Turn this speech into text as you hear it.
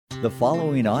The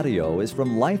following audio is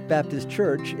from Life Baptist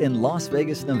Church in Las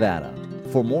Vegas, Nevada.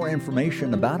 For more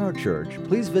information about our church,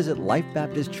 please visit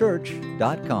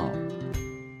lifebaptistchurch.com.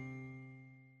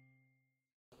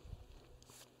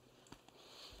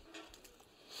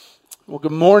 Well,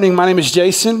 good morning. My name is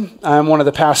Jason. I'm one of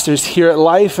the pastors here at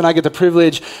Life, and I get the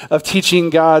privilege of teaching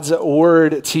God's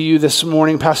Word to you this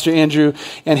morning. Pastor Andrew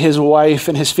and his wife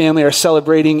and his family are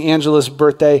celebrating Angela's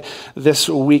birthday this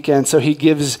weekend, so he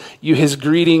gives you his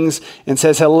greetings and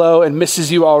says hello and misses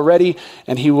you already,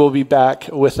 and he will be back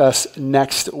with us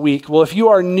next week. Well, if you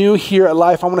are new here at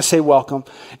Life, I want to say welcome.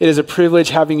 It is a privilege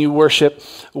having you worship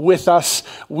with us.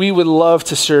 We would love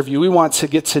to serve you. We want to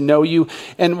get to know you,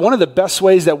 and one of the best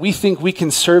ways that we think we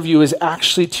can serve you is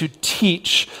actually to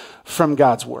teach from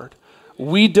God's Word.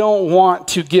 We don't want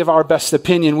to give our best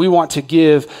opinion. We want to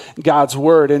give God's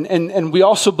Word. And we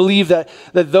also believe that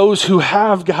those who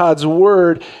have God's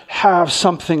Word have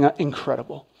something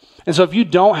incredible. And so if you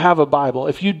don't have a Bible,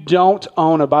 if you don't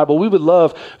own a Bible, we would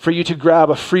love for you to grab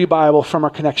a free Bible from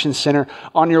our Connection Center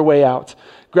on your way out.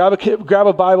 Grab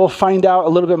a Bible, find out a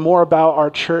little bit more about our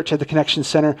church at the Connection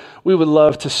Center. We would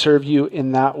love to serve you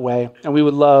in that way. And we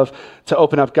would love to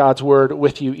open up God's Word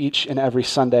with you each and every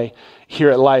Sunday here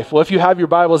at Life. Well, if you have your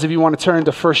Bibles, if you want to turn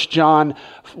to 1 John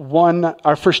 5.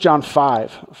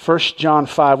 1 John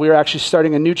 5. We are actually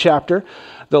starting a new chapter,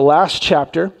 the last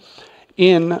chapter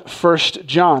in 1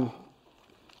 John.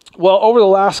 Well, over the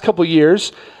last couple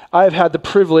years, I've had the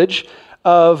privilege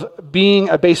of being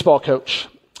a baseball coach.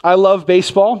 I love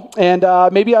baseball, and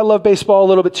maybe I love baseball a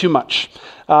little bit too much.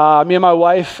 Me and my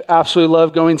wife absolutely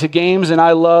love going to games, and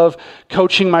I love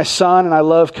coaching my son, and I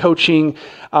love coaching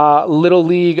Little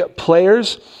League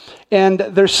players. And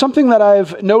there's something that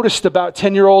I've noticed about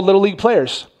 10-year-old Little League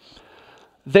players.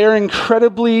 They're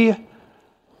incredibly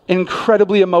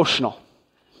emotional.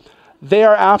 They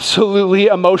are absolutely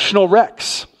emotional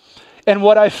wrecks. And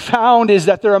what I found is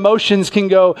that their emotions can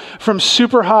go from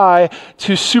super high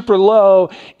to super low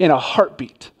in a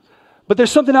heartbeat. But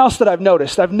there's something else that I've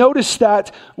noticed. I've noticed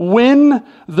that when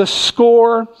the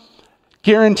score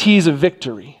guarantees a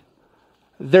victory,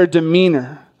 their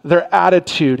demeanor, their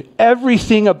attitude,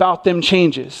 everything about them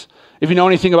changes. If you know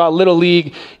anything about Little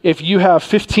League, if you have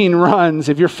 15 runs,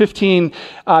 if you're beating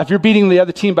the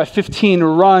other team by 15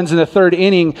 runs in the third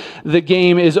inning, the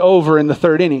game is over in the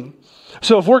third inning.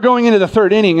 So if we're going into the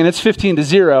third inning and it's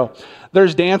 15-0,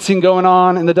 there's dancing going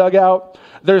on in the dugout.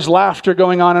 There's laughter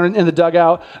going on in the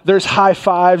dugout. There's high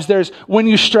fives. There's when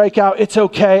you strike out, it's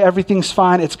okay. Everything's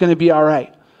fine. It's going to be all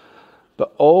right.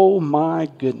 But oh my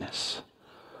goodness,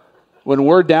 when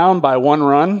we're down by one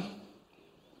run,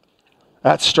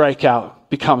 that strikeout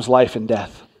becomes life and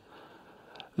death.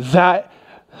 That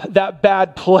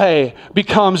bad play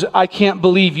becomes, I can't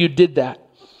believe you did that.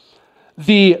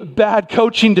 The bad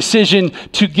coaching decision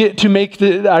to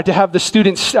have the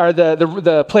students or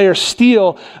the player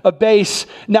steal a base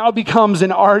now becomes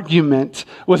an argument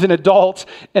with an adult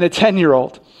and a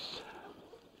 10-year-old.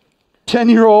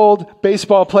 10-year-old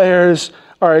baseball players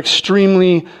are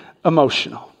extremely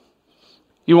emotional.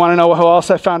 You want to know who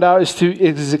else I found out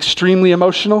is extremely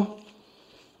emotional?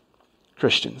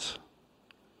 Christians.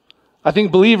 I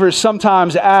think believers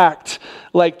sometimes act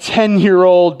like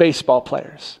 10-year-old baseball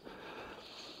players.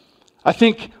 I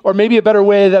think, or maybe a better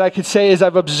way that I could say is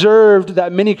I've observed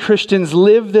that many Christians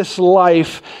live this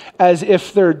life as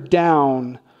if they're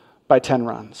down by 10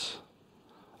 runs.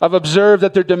 I've observed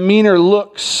that their demeanor,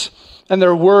 looks, and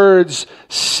their words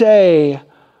say,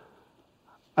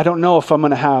 I don't know if I'm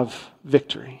going to have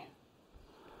victory.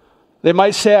 They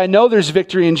might say, I know there's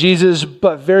victory in Jesus,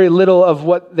 but very little of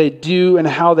what they do and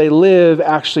how they live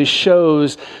actually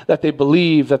shows that they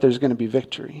believe that there's going to be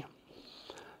victory.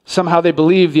 Somehow they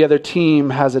believe the other team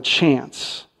has a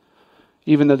chance,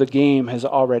 even though the game has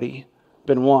already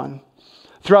been won.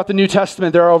 Throughout the New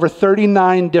Testament, there are over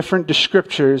 39 different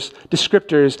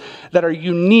descriptors that are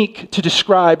unique to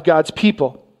describe God's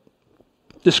people.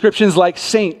 Descriptions like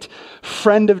saint,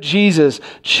 friend of Jesus,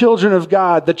 children of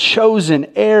God, the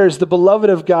chosen, heirs, the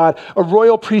beloved of God, a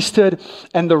royal priesthood,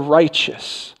 and the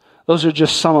righteous. Those are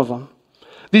just some of them.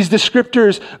 These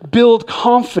descriptors build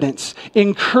confidence,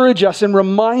 encourage us, and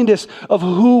remind us of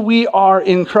who we are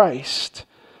in Christ.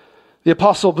 The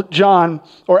Apostle John,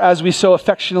 or as we so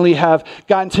affectionately have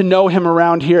gotten to know him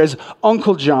around here as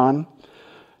Uncle John,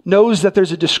 knows that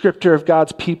there's a descriptor of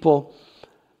God's people,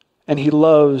 and he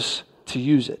loves to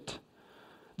use it.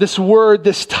 This word,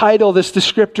 this title, this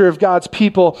descriptor of God's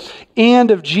people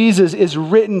and of Jesus is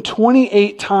written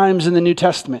 28 times in the New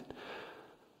Testament.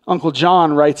 Uncle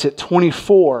John writes it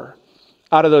 24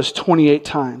 out of those 28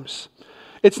 times.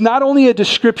 It's not only a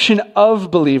description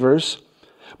of believers,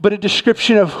 but a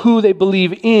description of who they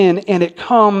believe in, and it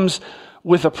comes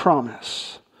with a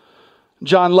promise.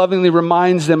 John lovingly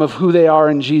reminds them of who they are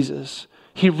in Jesus.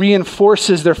 He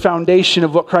reinforces their foundation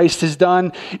of what Christ has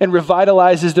done and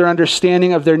revitalizes their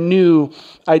understanding of their new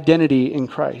identity in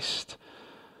Christ.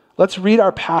 Let's read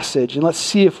our passage and let's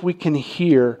see if we can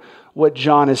hear what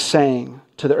John is saying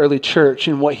to the early church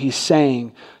and what he's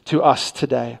saying to us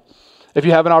today. If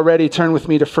you haven't already, turn with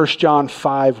me to 1 John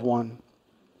 5:1.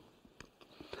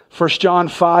 1 John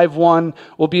 5:1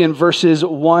 will be in verses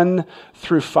 1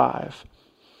 through 5.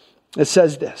 It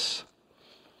says this: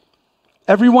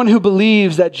 "Everyone who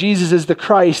believes that Jesus is the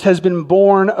Christ has been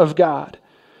born of God,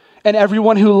 and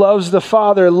everyone who loves the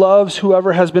Father loves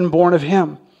whoever has been born of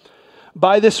him.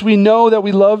 By this we know that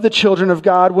we love the children of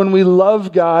God when we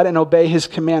love God and obey his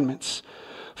commandments.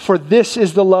 For this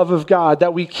is the love of God,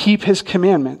 that we keep his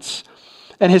commandments,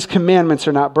 and his commandments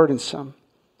are not burdensome."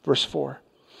 Verse 4.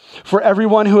 "For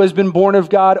everyone who has been born of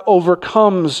God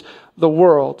overcomes the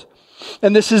world.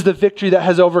 And this is the victory that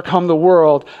has overcome the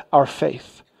world, our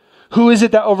faith. Who is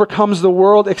it that overcomes the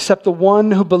world except the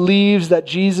one who believes that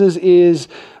Jesus is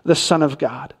the Son of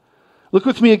God?" Look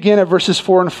with me again at verses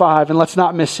 4 and 5, and let's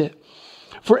not miss it.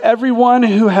 "For everyone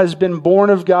who has been born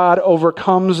of God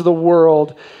overcomes the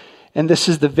world, and this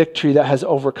is the victory that has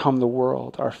overcome the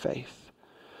world, our faith.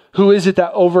 Who is it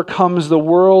that overcomes the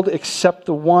world except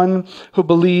the one who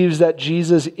believes that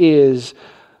Jesus is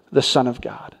the Son of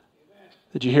God?"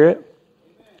 Did you hear it?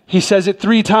 He says it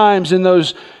 3 times in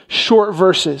those short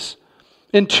verses.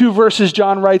 In 2 verses,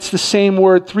 John writes the same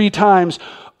word 3 times: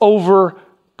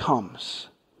 overcomes.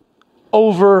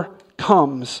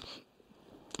 Overcomes.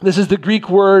 This is the Greek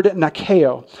word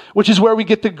nikeo, which is where we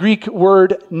get the Greek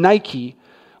word Nike,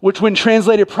 which when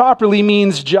translated properly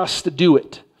means just do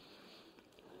it.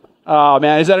 Oh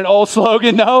man, is that an old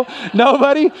slogan? No?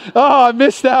 Nobody? Oh, I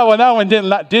missed that one. That one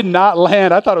did not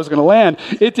land. I thought it was going to land.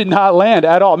 It did not land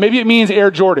at all. Maybe it means Air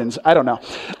Jordans. I don't know.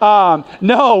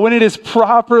 No, when it is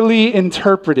properly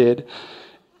interpreted,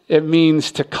 it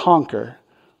means to conquer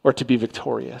or to be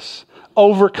victorious.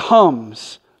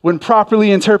 Overcomes, when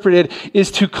properly interpreted, is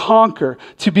to conquer,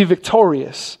 to be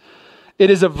victorious.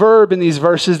 It is a verb in these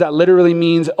verses that literally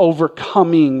means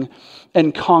overcoming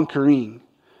and conquering.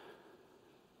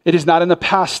 It is not in the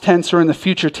past tense or in the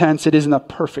future tense. It is in the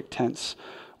perfect tense,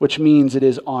 which means it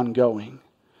is ongoing.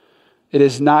 It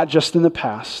is not just in the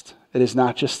past. It is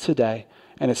not just today.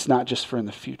 And it's not just for in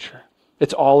the future.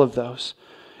 It's all of those.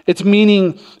 It's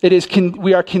meaning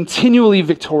we are continually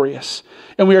victorious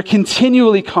and we are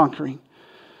continually conquering.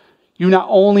 You not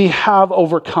only have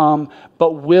overcome,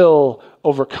 but will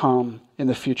overcome in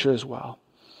the future as well.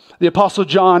 The Apostle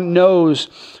John knows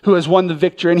who has won the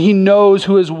victory, and he knows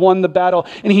who has won the battle,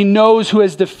 and he knows who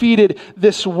has defeated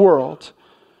this world.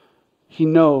 He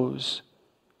knows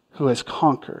who has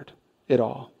conquered it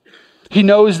all. He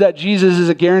knows that Jesus is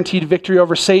a guaranteed victory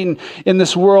over Satan in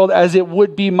this world, as it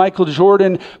would be Michael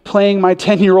Jordan playing my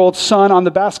 10-year-old son on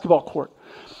the basketball court.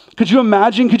 Could you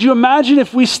imagine? Could you imagine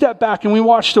if we stepped back and we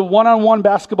watched a one-on-one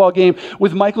basketball game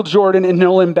with Michael Jordan and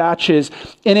Nolan Batches,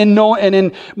 and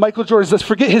in Michael Jordan's, let's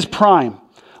forget his prime.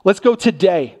 Let's go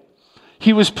today.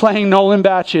 He was playing Nolan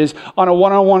Batches on a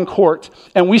one-on-one court,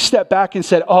 and we stepped back and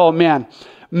said, "Oh man,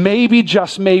 maybe,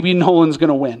 just maybe, Nolan's going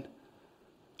to win."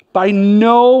 By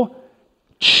no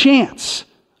chance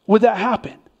would that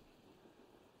happen.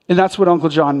 And that's what Uncle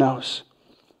John knows.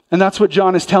 And that's what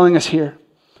John is telling us here.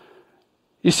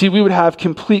 You see, we would have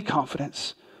complete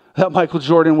confidence that Michael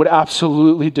Jordan would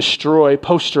absolutely destroy,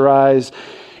 posterize,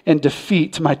 and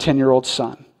defeat my 10-year-old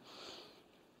son.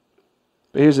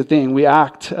 But here's the thing. We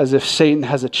act as if Satan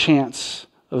has a chance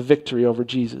of victory over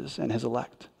Jesus and his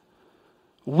elect.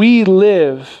 We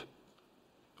live,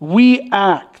 we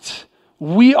act,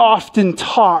 we often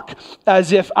talk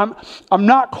as if I'm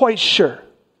not quite sure.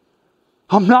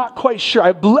 I'm not quite sure.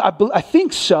 I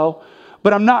think so,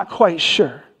 but I'm not quite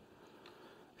sure.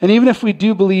 And even if we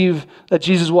do believe that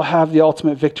Jesus will have the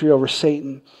ultimate victory over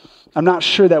Satan, I'm not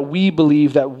sure that we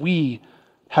believe that we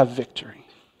have victory.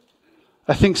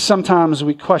 I think sometimes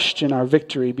we question our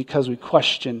victory because we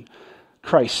question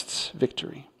Christ's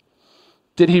victory.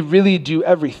 Did he really do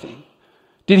everything?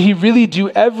 Did he really do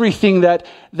everything that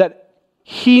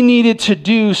he needed to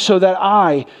do so that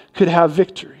I could have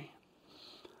victory?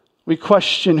 We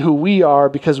question who we are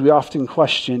because we often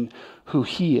question who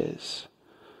he is.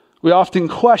 We often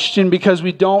question because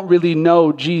we don't really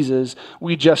know Jesus.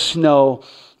 We just know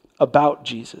about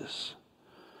Jesus.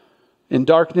 In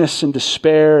darkness and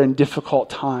despair and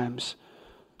difficult times,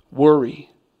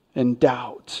 worry and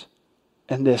doubt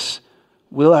and this,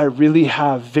 will I really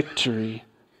have victory,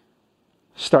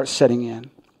 start setting in.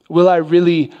 Will I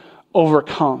really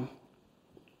overcome?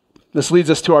 This leads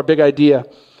us to our big idea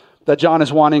that John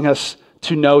is wanting us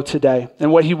to know today,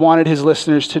 and what he wanted his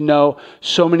listeners to know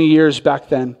so many years back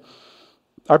then.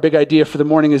 Our big idea for the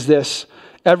morning is this: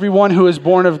 everyone who is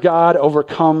born of God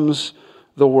overcomes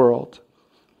the world.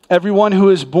 Everyone who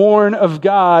is born of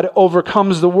God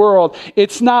overcomes the world.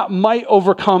 It's not might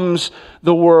overcomes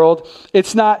the world.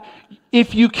 It's not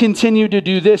if you continue to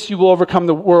do this, you will overcome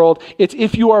the world. It's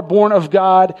if you are born of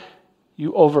God,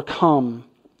 you overcome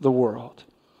the world.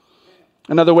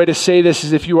 Another way to say this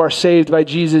is if you are saved by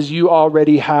Jesus, you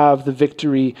already have the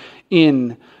victory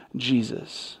in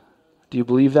Jesus. Do you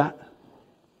believe that?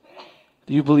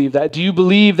 Do you believe that? Do you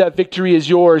believe that victory is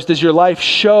yours? Does your life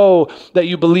show that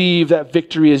you believe that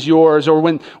victory is yours? Or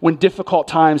when difficult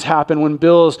times happen, when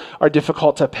bills are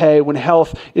difficult to pay, when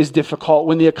health is difficult,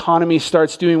 when the economy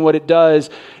starts doing what it does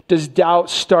doubt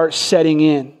start setting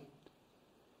in?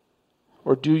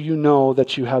 Or do you know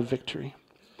that you have victory?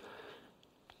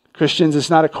 Christians, it's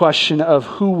not a question of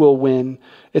who will win.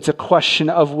 It's a question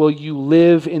of will you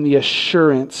live in the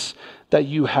assurance that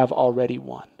you have already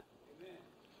won.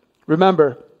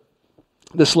 Remember,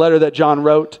 this letter that John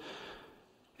wrote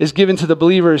is given to the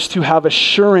believers to have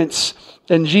assurance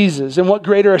in Jesus. And what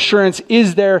greater assurance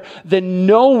is there than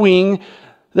knowing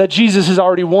that Jesus has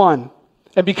already won?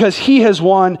 And because he has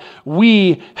won,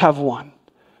 we have won.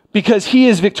 Because he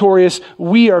is victorious,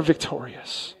 we are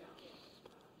victorious.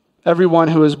 Everyone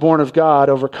who is born of God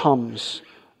overcomes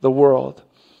the world.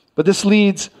 But this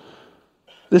leads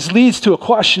to a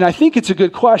question. I think it's a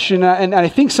good question, and I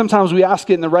think sometimes we ask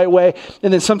it in the right way,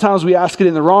 and then sometimes we ask it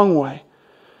in the wrong way.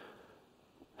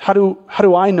 How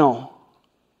do I know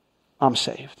I'm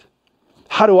saved?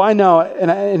 How do I know,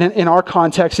 in our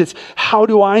context, it's how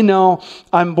do I know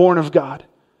I'm born of God?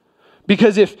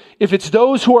 Because if it's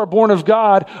those who are born of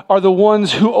God are the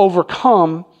ones who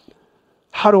overcome,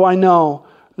 how do I know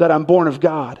that I'm born of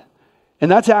God? And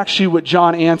that's actually what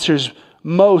John answers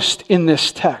most in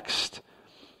this text.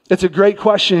 It's a great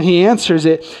question. He answers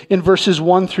it in verses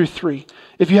 1 through 3.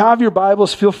 If you have your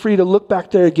Bibles, feel free to look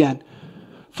back there again.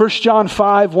 1 John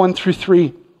 5, 1 through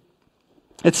 3.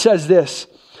 It says this: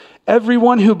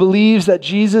 everyone who believes that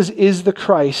Jesus is the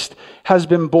Christ has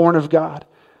been born of God.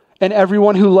 And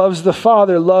everyone who loves the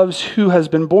Father loves who has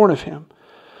been born of him.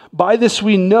 By this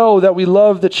we know that we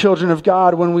love the children of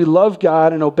God when we love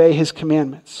God and obey his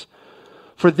commandments.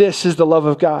 For this is the love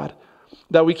of God,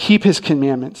 that we keep his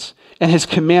commandments, and his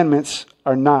commandments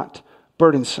are not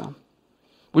burdensome.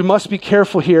 We must be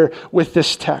careful here with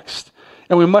this text,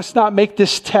 and we must not make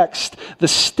this text the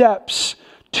steps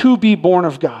to be born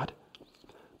of God.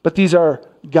 But these are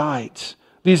guides.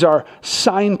 These are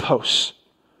signposts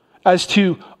as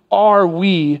to, are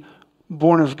we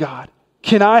born of God?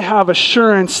 Can I have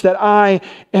assurance that I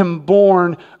am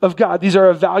born of God? These are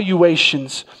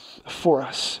evaluations for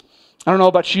us. I don't know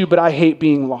about you, but I hate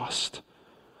being lost.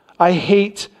 I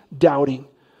hate doubting.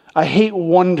 I hate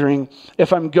wondering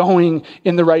if I'm going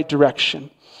in the right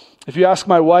direction. If you ask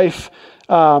my wife,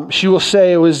 she will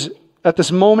say it was at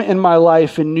this moment in my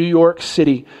life in New York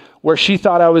City where she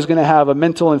thought I was going to have a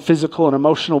mental and physical and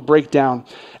emotional breakdown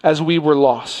as we were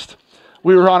lost.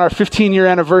 We were on our 15-year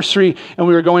anniversary, and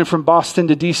we were going from Boston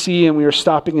to D.C., and we were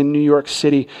stopping in New York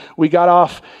City. We got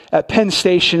off at Penn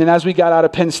Station, and as we got out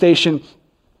of Penn Station,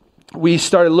 we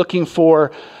started looking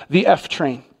for the F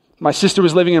train. My sister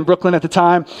was living in Brooklyn at the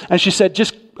time, and she said,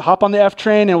 just hop on the F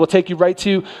train, and we'll take you right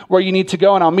to where you need to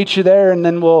go, and I'll meet you there, and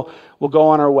then we'll go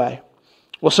on our way.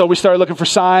 Well, so we started looking for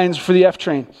signs for the F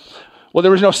train. Well,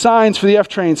 there was no signs for the F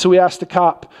train, so we asked the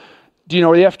cop, do you know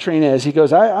where the F train is? He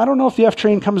goes, I don't know if the F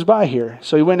train comes by here.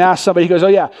 So he went and asked somebody. He goes, oh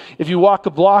yeah, if you walk a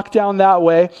block down that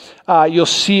way, you'll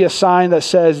see a sign that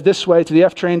says this way to the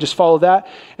F train. Just follow that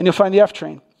and you'll find the F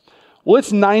train. Well,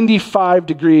 it's 95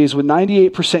 degrees with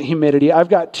 98% humidity. I've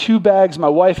got 2 bags. My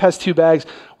wife has 2 bags.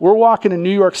 We're walking a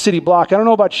New York City block. I don't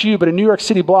know about you, but a New York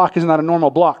City block is not a normal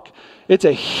block. It's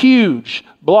a huge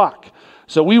block.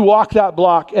 So we walk that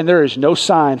block and there is no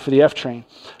sign for the F train.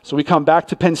 So we come back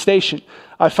to Penn Station.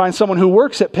 I find someone who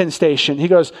works at Penn Station. He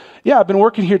goes, yeah, I've been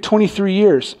working here 23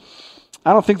 years.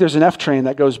 I don't think there's an F train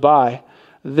that goes by.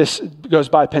 This goes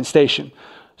by Penn Station.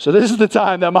 So this is the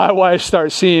time that my wife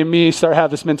starts seeing me start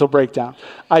have this mental breakdown.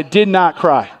 I did not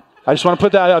cry. I just want to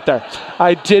put that out there.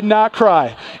 I did not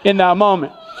cry in that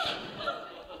moment.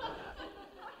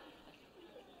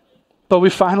 But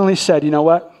we finally said, you know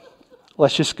what?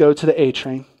 Let's just go to the A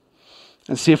train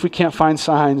and see if we can't find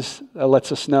signs that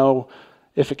lets us know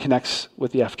if it connects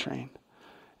with the F train.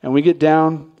 And we get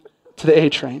down to the A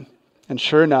train, and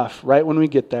sure enough, right when we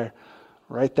get there,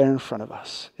 right there in front of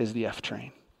us is the F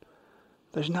train.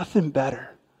 There's nothing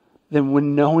better then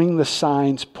when knowing the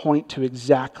signs point to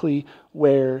exactly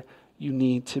where you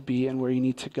need to be and where you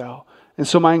need to go. And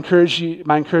so my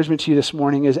encouragement to you this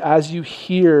morning is, as you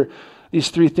hear these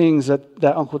three things that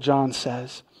Uncle John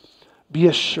says, be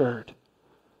assured.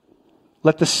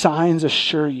 Let the signs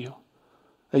assure you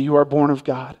that you are born of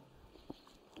God.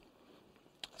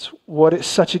 It's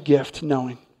such a gift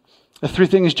knowing. The three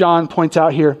things John points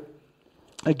out here,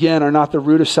 again, are not the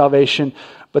root of salvation,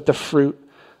 but the fruit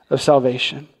of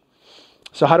salvation.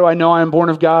 So how do I know I am born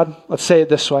of God? Let's say it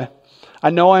this way.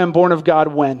 I know I am born of God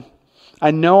when?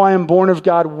 I know I am born of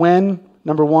God when,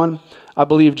 number one, I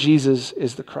believe Jesus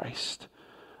is the Christ.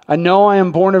 I know I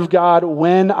am born of God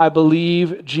when I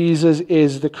believe Jesus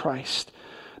is the Christ.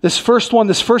 This first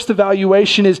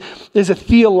evaluation is a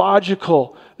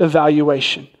theological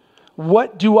evaluation.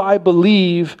 What do I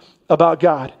believe about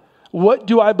God? What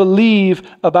do I believe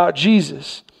about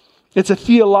Jesus? It's a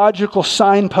theological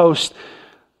signpost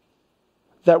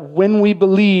that when we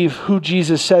believe who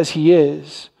Jesus says he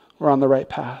is, we're on the right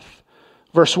path.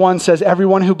 Verse 1 says,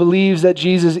 everyone who believes that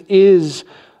Jesus is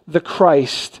the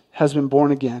Christ has been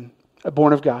born again,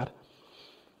 born of God.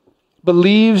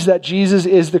 Believes that Jesus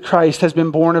is the Christ has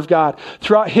been born of God.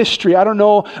 Throughout history, I don't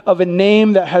know of a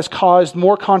name that has caused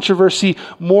more controversy,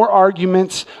 more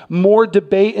arguments, more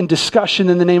debate and discussion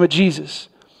than the name of Jesus.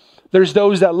 There's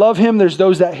those that love him, there's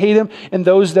those that hate him, and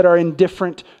those that are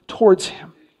indifferent towards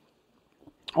him.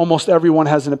 Almost everyone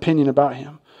has an opinion about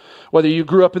him. Whether you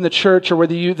grew up in the church or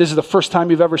whether this is the first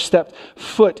time you've ever stepped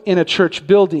foot in a church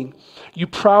building, you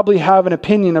probably have an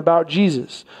opinion about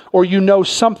Jesus, or you know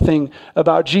something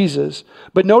about Jesus.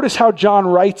 But notice how John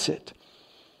writes it.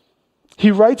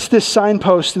 He writes this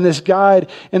signpost and this guide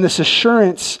and this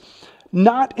assurance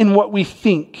not in what we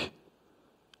think,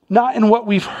 not in what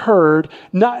we've heard,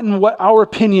 not in what our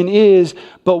opinion is,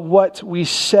 but what we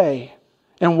say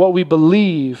and what we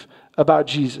believe about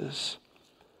Jesus.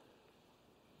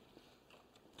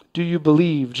 Do you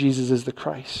believe Jesus is the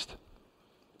Christ?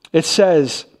 It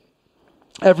says,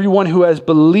 everyone who has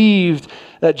believed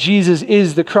that Jesus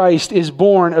is the Christ is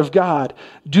born of God.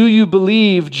 Do you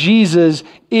believe Jesus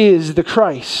is the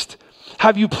Christ?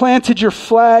 Have you planted your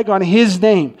flag on his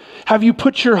name? Have you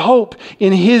put your hope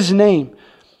in his name?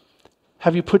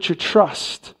 Have you put your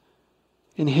trust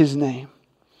in his name?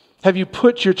 Have you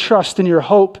put your trust and your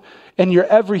hope and your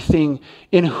everything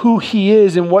in who he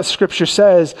is and what Scripture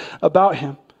says about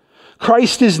him?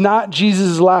 Christ is not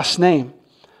Jesus' last name.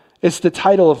 It's the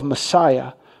title of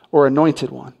Messiah or Anointed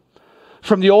One.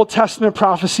 From the Old Testament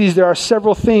prophecies, there are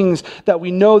several things that we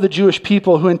know the Jewish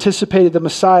people who anticipated the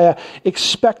Messiah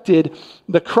expected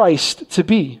the Christ to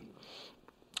be.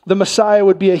 The Messiah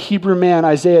would be a Hebrew man,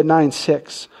 Isaiah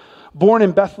 9:6. Born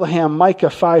in Bethlehem,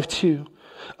 Micah 5:2.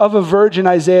 Of a virgin,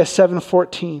 Isaiah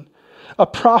 7:14. A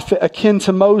prophet akin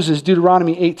to Moses,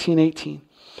 Deuteronomy 18:18.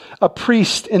 A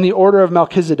priest in the order of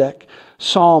Melchizedek,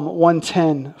 Psalm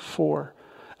 110:4.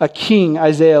 A king,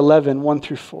 Isaiah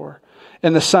 11:1-4.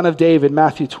 And the son of David,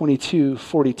 Matthew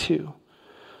 22:42.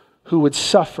 Who would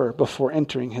suffer before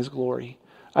entering his glory,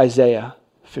 Isaiah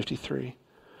 53.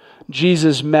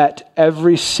 Jesus met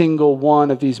every single one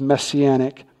of these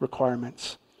messianic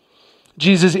requirements.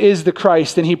 Jesus is the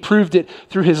Christ, and he proved it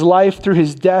through his life, through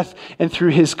his death, and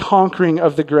through his conquering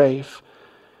of the grave.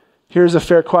 Here's a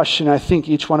fair question I think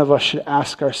each one of us should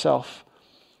ask ourselves.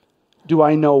 Do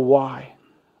I know why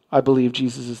I believe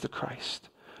Jesus is the Christ?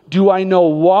 Do I know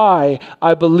why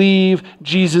I believe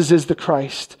Jesus is the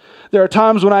Christ? There are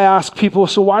times when I ask people,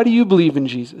 so why do you believe in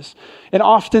Jesus? And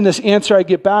often this answer I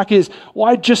get back is, well,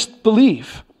 I just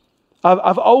believe.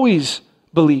 I've always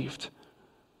believed.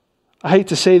 I hate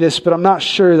to say this, but I'm not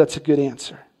sure that's a good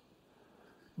answer.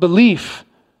 Belief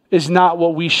is not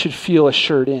what we should feel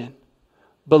assured in.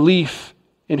 Belief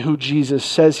in who Jesus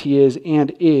says he is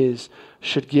and is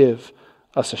should give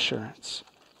us assurance.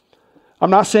 I'm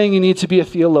not saying you need to be a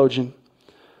theologian,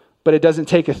 but it doesn't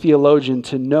take a theologian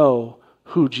to know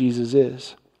who Jesus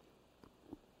is.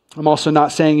 I'm also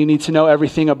not saying you need to know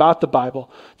everything about the Bible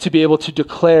to be able to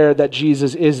declare that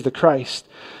Jesus is the Christ.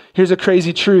 Here's a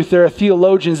crazy truth. There are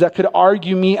theologians that could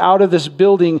argue me out of this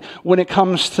building when it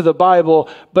comes to the Bible,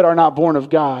 but are not born of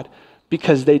God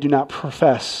because they do not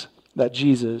profess that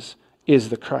Jesus is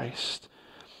the Christ.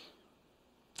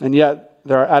 And yet,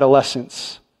 there are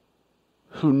adolescents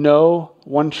who know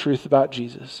one truth about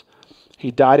Jesus.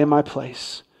 He died in my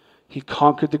place. He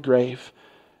conquered the grave,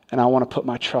 and I want to put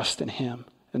my trust in him.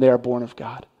 And they are born of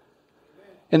God.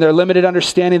 In their limited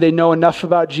understanding, they know enough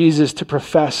about Jesus to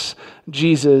profess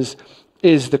Jesus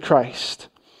is the Christ.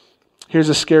 Here's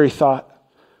a scary thought.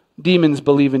 Demons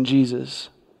believe in Jesus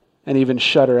and even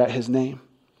shudder at his name,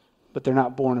 but they're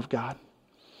not born of God.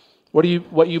 What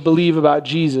you believe about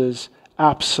Jesus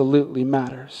absolutely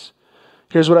matters.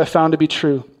 Here's what I found to be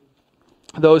true.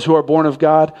 Those who are born of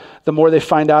God, the more they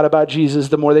find out about Jesus,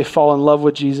 the more they fall in love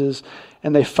with Jesus,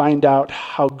 and they find out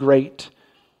how great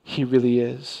he really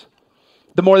is.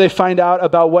 The more they find out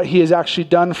about what he has actually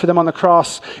done for them on the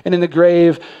cross and in the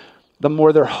grave, the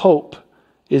more their hope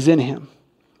is in him.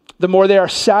 The more they are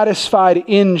satisfied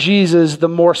in Jesus, the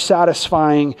more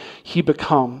satisfying he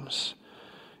becomes.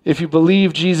 If you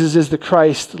believe Jesus is the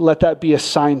Christ, let that be a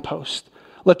signpost.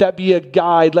 Let that be a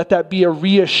guide. Let that be a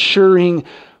reassuring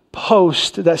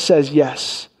post that says,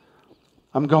 yes,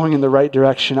 I'm going in the right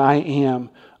direction. I am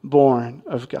born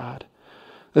of God.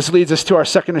 This leads us to our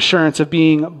second assurance of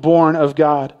being born of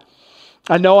God.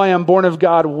 I know I am born of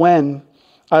God when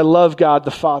I love God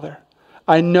the Father.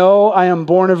 I know I am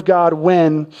born of God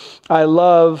when I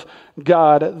love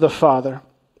God the Father.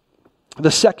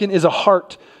 The second is a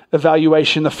heart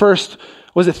evaluation. The first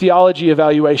was a theology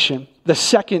evaluation. The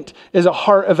second is a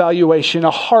heart evaluation,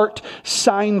 a heart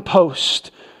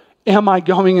signpost. Am I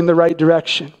going in the right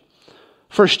direction?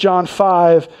 1 John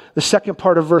 5, the second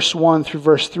part of verse 1 through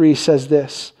verse 3 says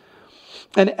this,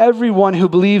 and everyone who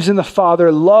believes in the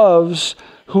Father loves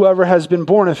whoever has been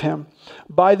born of him.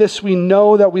 By this we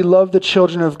know that we love the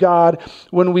children of God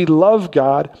when we love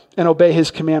God and obey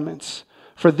his commandments.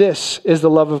 For this is the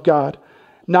love of God,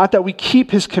 not that we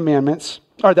keep his commandments,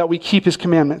 or that we keep his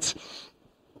commandments,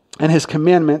 and his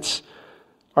commandments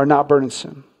are not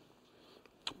burdensome.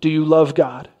 Do you love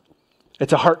God?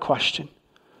 It's a heart question.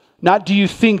 Not do you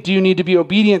need to be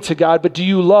obedient to God, but do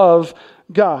you love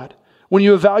God? When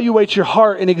you evaluate your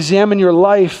heart and examine your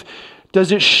life,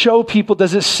 does it show people,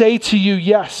 does it say to you,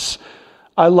 yes,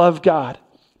 I love God.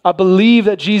 I believe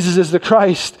that Jesus is the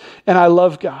Christ and I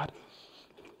love God.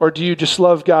 Or do you just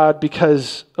love God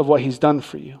because of what he's done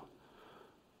for you?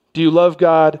 Do you love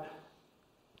God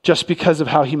just because of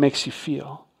how he makes you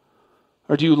feel?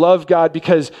 Or do you love God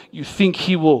because you think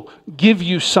he will give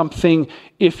you something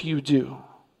if you do?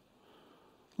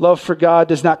 Love for God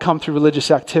does not come through religious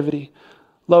activity.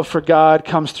 Love for God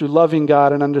comes through loving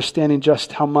God and understanding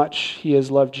just how much he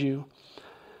has loved you.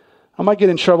 I might get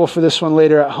in trouble for this one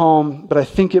later at home, but I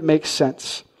think it makes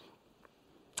sense.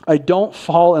 I don't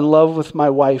fall in love with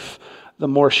my wife the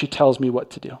more she tells me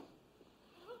what to do.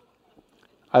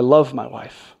 I love my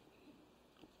wife.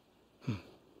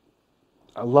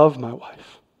 I love my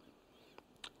wife.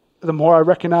 The more I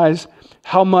recognize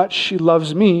how much she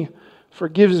loves me,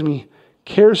 forgives me,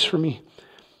 cares for me,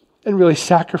 and really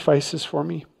sacrifices for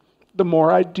me, the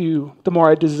more I do, the more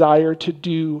I desire to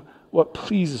do what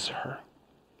pleases her.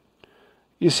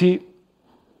 You see,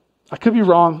 I could be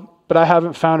wrong, but I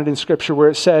haven't found it in Scripture where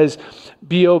it says,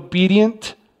 be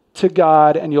obedient to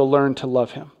God and you'll learn to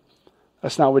love him.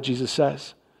 That's not what Jesus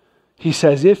says. He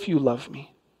says, if you love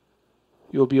me,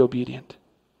 you will be obedient.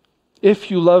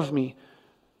 If you love me,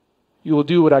 you will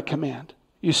do what I command.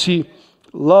 You see,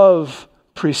 love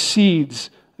precedes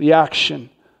the action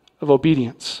of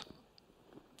obedience.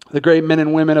 The great men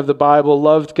and women of the Bible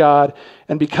loved God,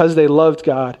 and because they loved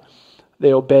God,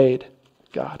 they obeyed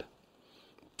God.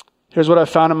 Here's what I've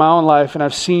found in my own life, and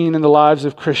I've seen in the lives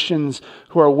of Christians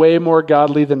who are way more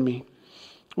godly than me.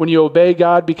 When you obey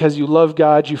God because you love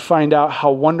God, you find out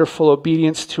how wonderful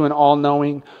obedience to an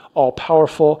all-knowing,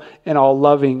 all-powerful, and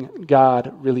all-loving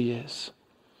God really is.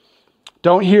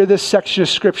 Don't hear this section of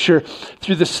Scripture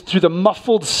through the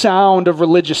muffled sound of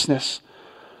religiousness.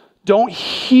 Don't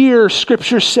hear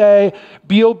Scripture say,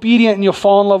 be obedient and you'll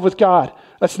fall in love with God.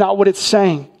 That's not what it's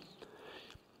saying.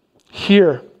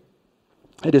 Here,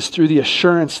 it is through the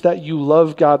assurance that you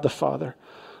love God the Father.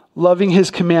 Loving his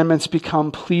commandments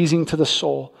become pleasing to the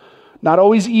soul. Not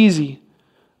always easy,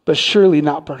 but surely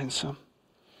not burdensome.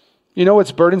 You know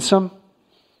what's burdensome?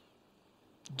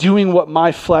 Doing what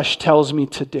my flesh tells me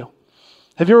to do.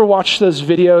 Have you ever watched those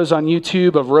videos on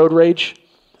YouTube of road rage?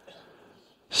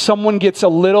 Someone gets a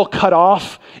little cut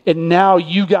off, and now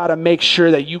you got to make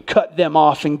sure that you cut them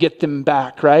off and get them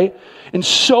back, right? And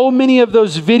so many of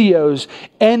those videos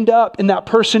end up in that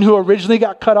person who originally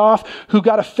got cut off, who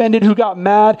got offended, who got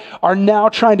mad, are now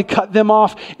trying to cut them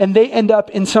off, and they end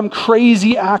up in some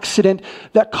crazy accident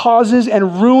that causes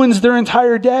and ruins their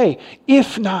entire day,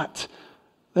 if not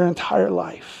their entire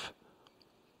life.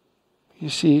 You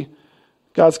see,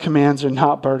 God's commands are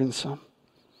not burdensome.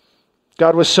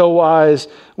 God was so wise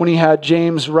when he had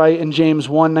James write in James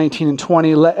 1:19 and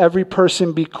 20, let every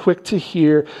person be quick to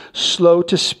hear, slow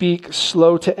to speak,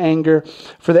 slow to anger,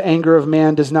 for the anger of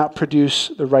man does not produce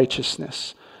the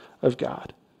righteousness of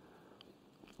God.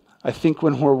 I think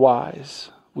when we're wise,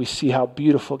 we see how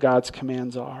beautiful God's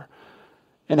commands are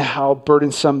and how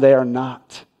burdensome they are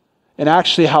not, and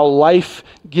actually how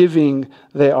life-giving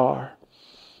they are.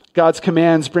 God's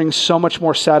commands bring so much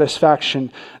more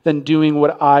satisfaction than doing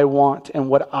what I want and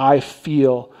what I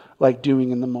feel like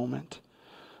doing in the moment.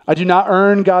 I do not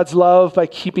earn God's love by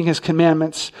keeping his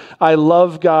commandments. I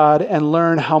love God and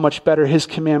learn how much better his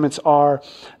commandments are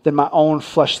than my own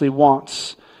fleshly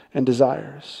wants and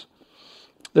desires.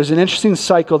 There's an interesting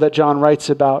cycle that John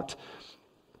writes about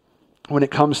when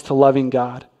it comes to loving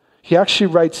God. He actually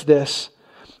writes this: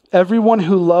 everyone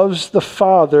who loves the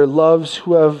Father loves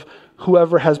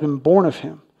whoever has been born of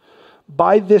him.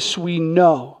 By this we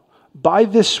know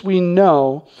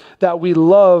that we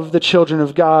love the children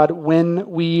of God when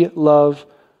we love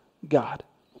God.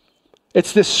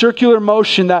 It's this circular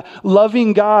motion that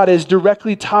loving God is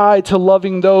directly tied to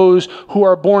loving those who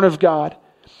are born of God.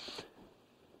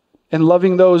 And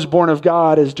loving those born of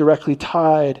God is directly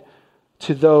tied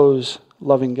to those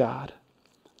loving God.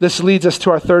 This leads us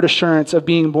to our third assurance of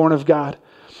being born of God.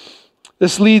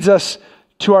 This leads us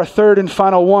to our third and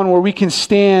final one, where we can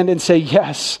stand and say,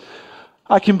 yes,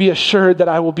 I can be assured that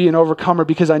I will be an overcomer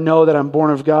because I know that I'm born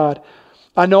of God.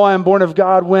 I know I am born of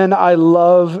God when I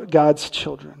love God's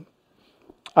children.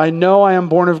 I know I am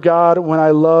born of God when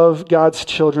I love God's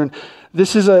children.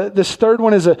 This third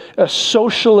one is a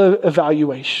social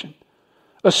evaluation,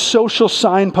 a social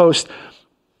signpost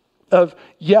of,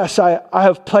 yes, I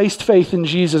have placed faith in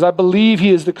Jesus. I believe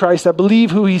he is the Christ. I believe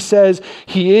who he says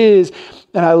he is.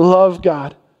 And I love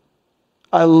God.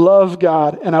 I love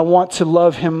God and I want to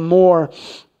love him more.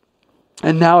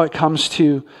 And now it comes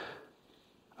to,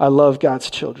 I love God's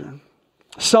children.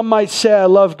 Some might say I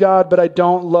love God, but I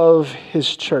don't love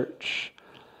his church.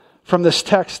 From this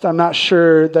text, I'm not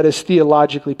sure that is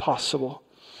theologically possible.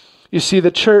 You see,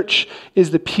 the church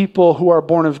is the people who are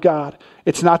born of God.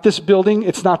 It's not this building.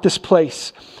 It's not this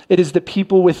place. It is the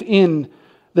people within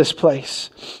this place.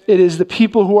 It is the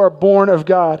people who are born of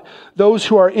God. Those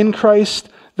who are in Christ,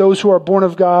 those who are born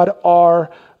of God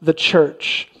are the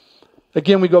church.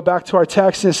 Again, we go back to our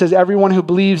text and it says, everyone who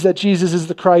believes that Jesus is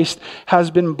the Christ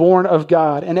has been born of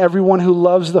God. And everyone who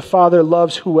loves the Father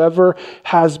loves whoever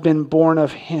has been born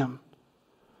of him.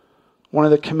 One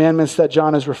of the commandments that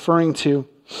John is referring to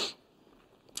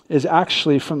is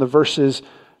actually from the verses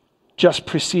just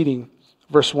preceding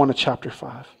verse 1 of chapter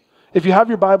 5. If you have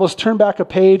your Bibles, turn back a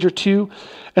page or two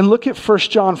and look at 1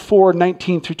 John 4,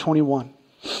 19 through 21.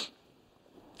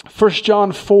 1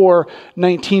 John 4,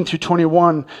 19 through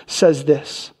 21 says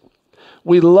this: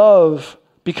 we love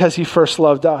because he first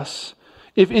loved us.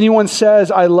 If anyone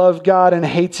says, I love God and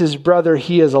hates his brother,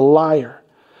 he is a liar.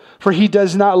 For he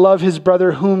does not love his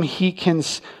brother whom he can...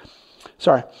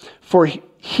 For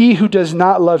he who does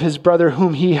not love his brother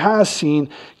whom he has seen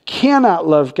cannot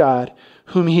love God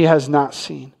whom he has not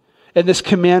seen. And this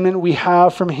commandment we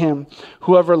have from him: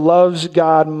 whoever loves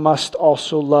God must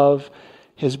also love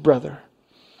his brother.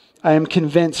 I am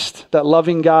convinced that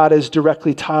loving God is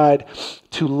directly tied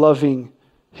to loving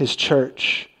his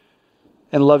church.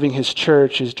 And loving his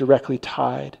church is directly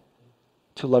tied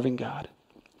to loving God.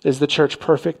 Is the church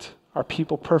perfect? Are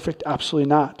people perfect? Absolutely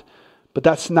not. But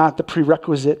that's not the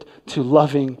prerequisite to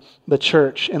loving the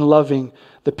church and loving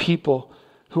the people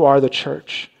who are the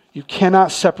church. You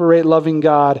cannot separate loving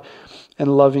God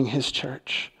and loving his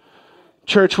church.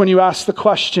 Church, when you ask the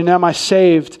question, am I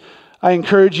saved? I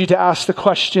encourage you to ask the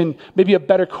question, maybe a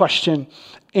better question: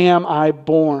 am I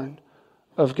born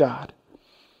of God?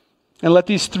 And let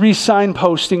these three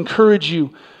signposts encourage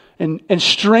you and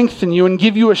strengthen you and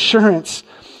give you assurance.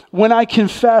 When I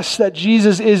confess that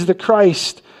Jesus is the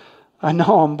Christ, I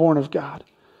know I'm born of God.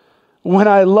 When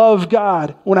I love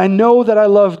God, when I know that I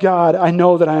love God, I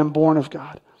know that I am born of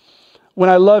God. When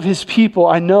I love his people,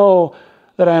 I know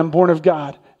that I am born of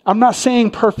God. I'm not saying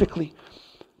perfectly.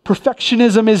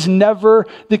 Perfectionism is never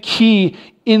the key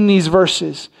in these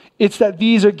verses. It's that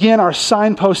these, again, are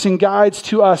signposts and guides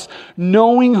to us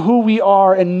knowing who we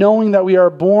are and knowing that we are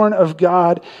born of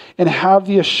God and have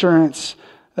the assurance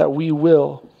that we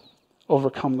will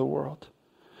overcome the world.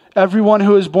 Everyone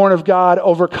who is born of God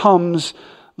overcomes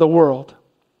the world.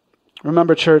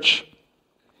 Remember, church,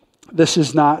 this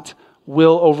is not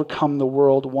will overcome the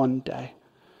world one day,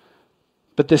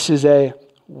 but this is a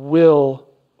will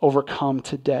overcome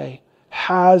today,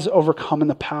 has overcome in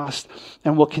the past,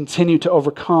 and will continue to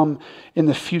overcome in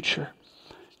the future.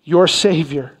 Your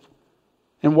Savior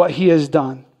and what he has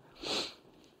done,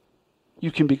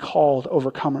 you can be called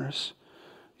overcomers.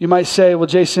 You might say, well,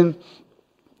 Jason,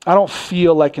 I don't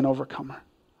feel like an overcomer.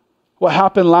 What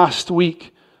happened last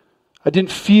week, I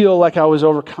didn't feel like I was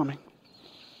overcoming.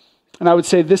 And I would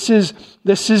say this is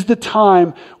the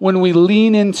time when we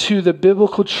lean into the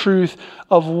biblical truth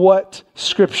of what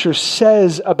Scripture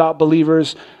says about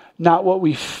believers, not what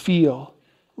we feel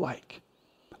like.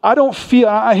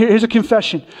 Here's a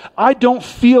confession. I don't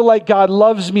feel like God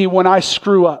loves me when I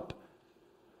screw up.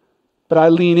 But I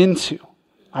lean into,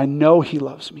 I know He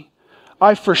loves me.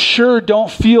 I for sure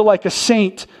don't feel like a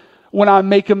saint when I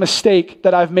make a mistake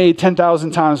that I've made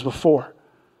 10,000 times before.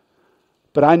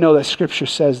 But I know that Scripture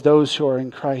says those who are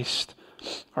in Christ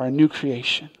are a new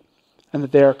creation and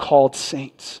that they are called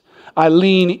saints. I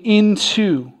lean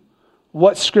into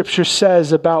what Scripture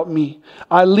says about me.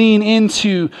 I lean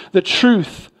into the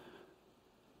truth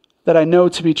that I know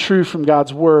to be true from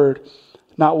God's Word,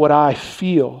 not what I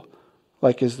feel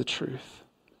like is the truth.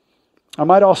 I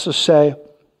might also say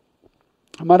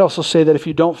that if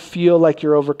you don't feel like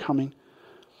you're overcoming,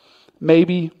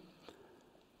 maybe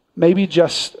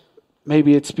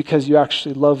it's because you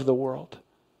actually love the world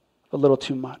a little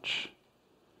too much.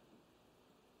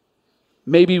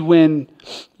 Maybe when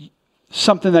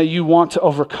something that you want to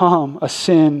overcome, a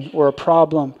sin or a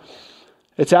problem,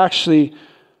 it's actually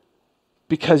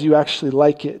because you actually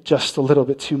like it just a little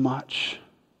bit too much.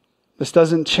 This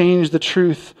doesn't change the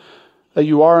truth that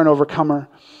you are an overcomer.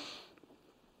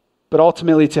 But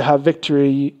ultimately, to have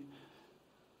victory,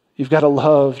 you've got to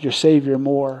love your Savior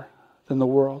more than the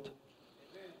world.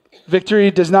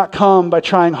 Victory does not come by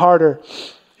trying harder.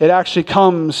 It actually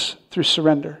comes through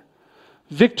surrender.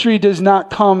 Victory does not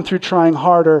come through trying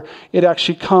harder. It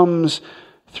actually comes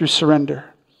through surrender.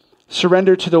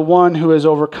 Surrender to the one who has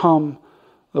overcome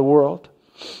the world.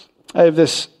 I have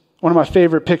one of my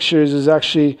favorite pictures is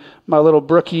actually my little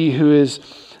Brookie, who is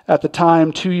at the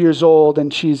time 2 years old,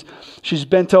 and she's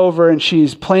bent over and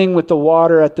she's playing with the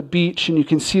water at the beach, and you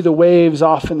can see the waves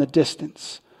off in the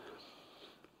distance.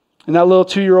 And that little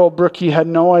 2-year-old Brookie had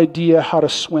no idea how to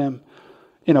swim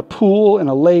in a pool, in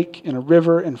a lake, in a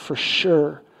river, and for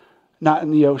sure not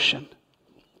in the ocean.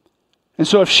 And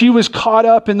so if she was caught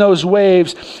up in those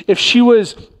waves, if she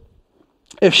was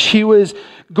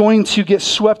going to get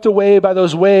swept away by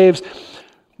those waves,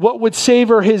 what would save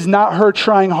her is not her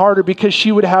trying harder, because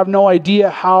she would have no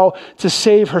idea how to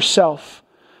save herself.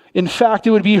 In fact,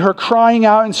 it would be her crying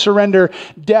out in surrender,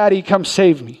 "Daddy, come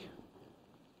save me."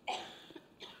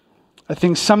 I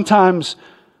think sometimes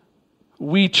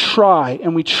we try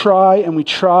and we try and we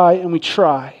try and we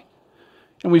try,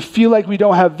 and we feel like we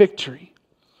don't have victory.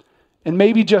 And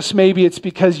maybe, just maybe, it's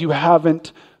because you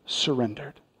haven't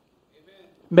surrendered.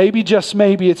 Maybe, just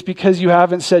maybe, it's because you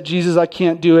haven't said, "Jesus, I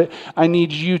can't do it. I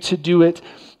need you to do it.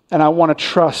 And I want to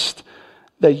trust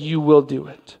that you will do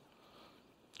it."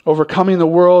 Overcoming the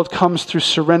world comes through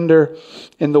surrender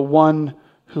in the one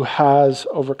who has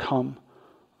overcome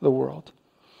the world.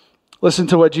 Listen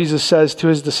to what Jesus says to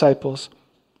his disciples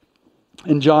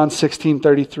in John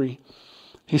 16:33.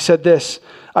 He said this,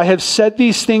 "I have said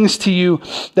these things to you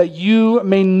that you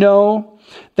may know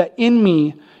that in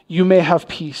me you may have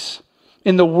peace.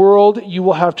 In the world you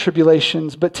will have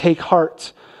tribulations, but take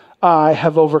heart, I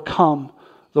have overcome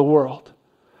the world."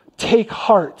 Take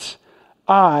heart,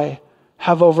 I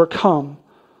have overcome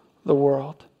the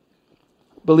world.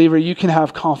 Believer, you can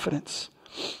have confidence.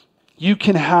 You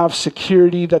can have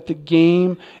security that the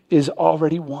game is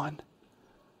already won.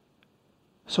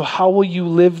 So how will you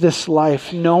live this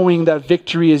life knowing that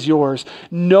victory is yours,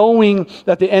 knowing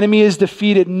that the enemy is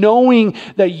defeated, knowing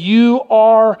that you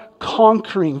are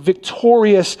conquering,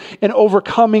 victorious, and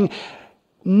overcoming,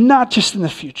 not just in the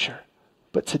future,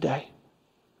 but today?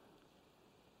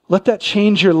 Let that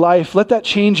change your life. Let that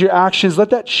change your actions.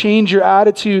 Let that change your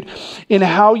attitude in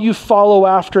how you follow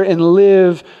after and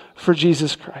live for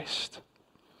Jesus Christ.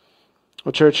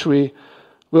 Well, church, we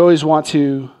always want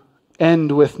to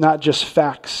end with not just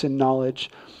facts and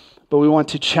knowledge, but we want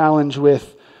to challenge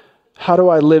with, how do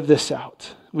I live this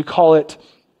out? We call it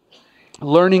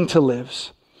learning to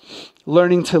live.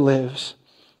 Learning to live.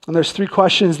 And there's 3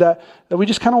 questions that we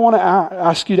just kind of want to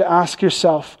ask you to ask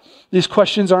yourself. These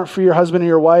questions aren't for your husband or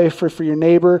your wife or for your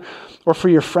neighbor or for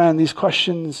your friend. These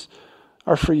questions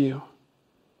are for you.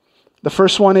 The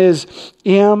first one is,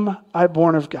 am I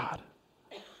born of God?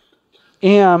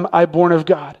 Am I born of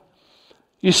God?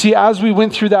 You see, as we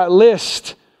went through that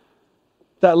list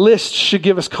should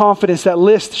give us confidence. That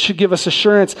list should give us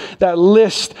assurance. That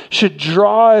list should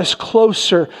draw us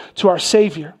closer to our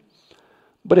Savior.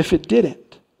 But if it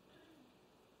didn't,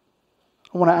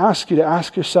 I want to ask you to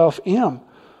ask yourself, am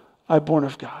I born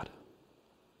of God?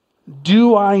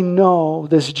 Do I know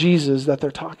this Jesus that they're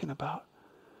talking about?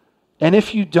 And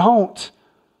if you don't,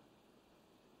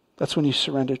 that's when you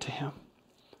surrender to Him.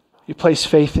 You place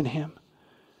faith in Him.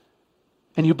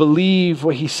 and you believe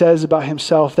what he says about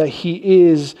himself, that he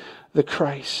is the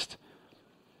Christ.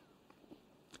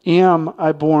 Am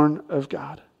I born of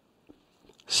God?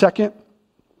 Second,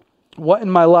 what in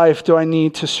my life do I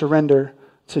need to surrender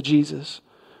to Jesus?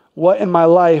 What in my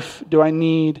life do I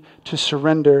need to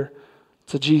surrender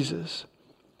to Jesus?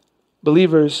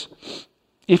 Believers,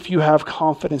 if you have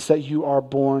confidence that you are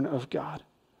born of God,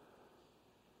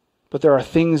 but there are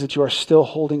things that you are still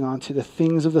holding on to, the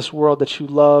things of this world that you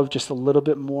love just a little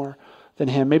bit more than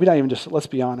him, maybe not even just, let's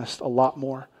be honest, a lot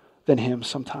more than him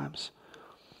sometimes.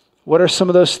 What are some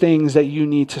of those things that you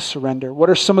need to surrender? What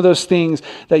are some of those things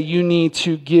that you need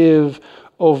to give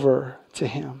over to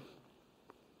him?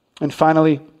 And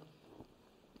finally,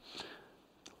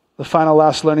 the final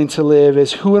last learning to live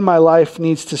is, who in my life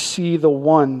needs to see the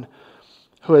one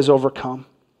who has overcome?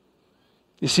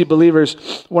 You see,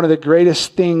 believers, one of the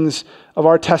greatest things of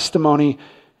our testimony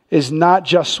is not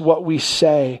just what we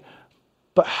say,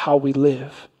 but how we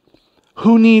live.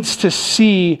 Who needs to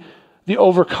see the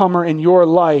overcomer in your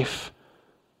life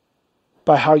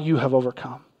by how you have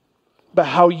overcome, by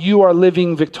how you are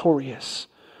living victorious?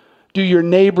 Do your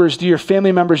neighbors, do your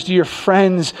family members, do your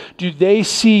friends, do they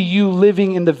see you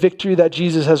living in the victory that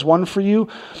Jesus has won for you?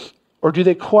 Or do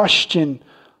they question,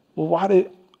 well, why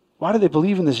do they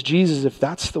believe in this Jesus if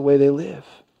that's the way they live?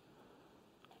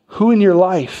 Who in your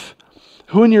life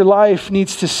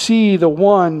needs to see the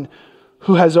one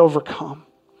who has overcome?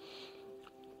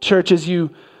 Church, as you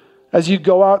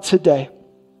go out today,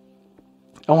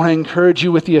 I want to encourage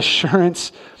you with the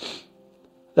assurance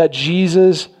that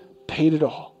Jesus paid it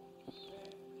all.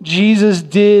 Jesus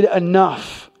did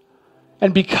enough.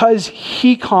 And because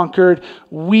he conquered,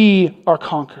 we are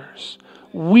conquerors.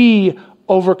 We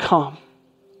overcome.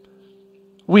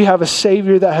 We have a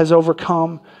Savior that has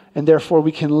overcome, and therefore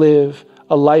we can live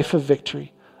a life of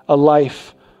victory, a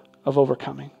life of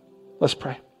overcoming. Let's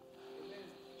pray.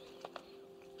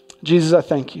 Jesus, I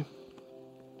thank you.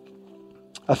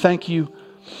 I thank you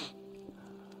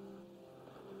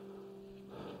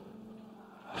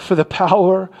for the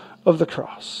power of the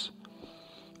cross.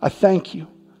 I thank you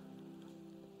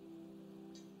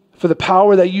for the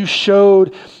power that you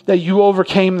showed, that you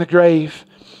overcame the grave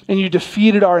and you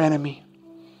defeated our enemy.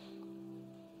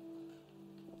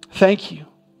 Thank you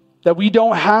that we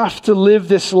don't have to live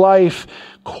this life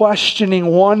questioning,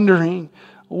 wondering,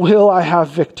 will I have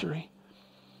victory?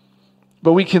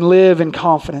 But we can live in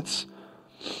confidence.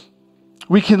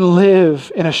 We can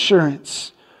live in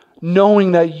assurance,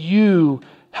 knowing that you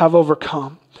have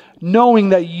overcome, knowing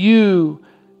that you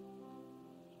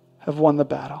have won the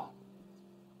battle.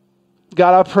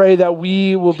 God, I pray that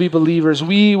we will be believers.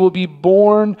 We will be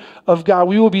born of God.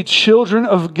 We will be children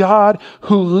of God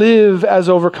who live as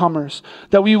overcomers.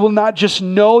 That we will not just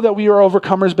know that we are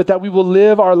overcomers, but that we will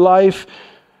live our life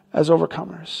as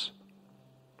overcomers.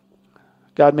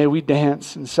 God, may we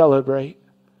dance and celebrate,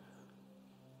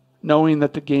 knowing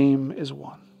that the game is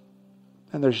won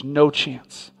and there's no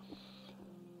chance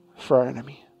for our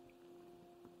enemy.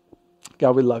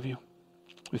 God, we love you.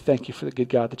 We thank you for the good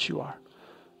God that you are.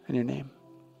 In your name,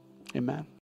 amen.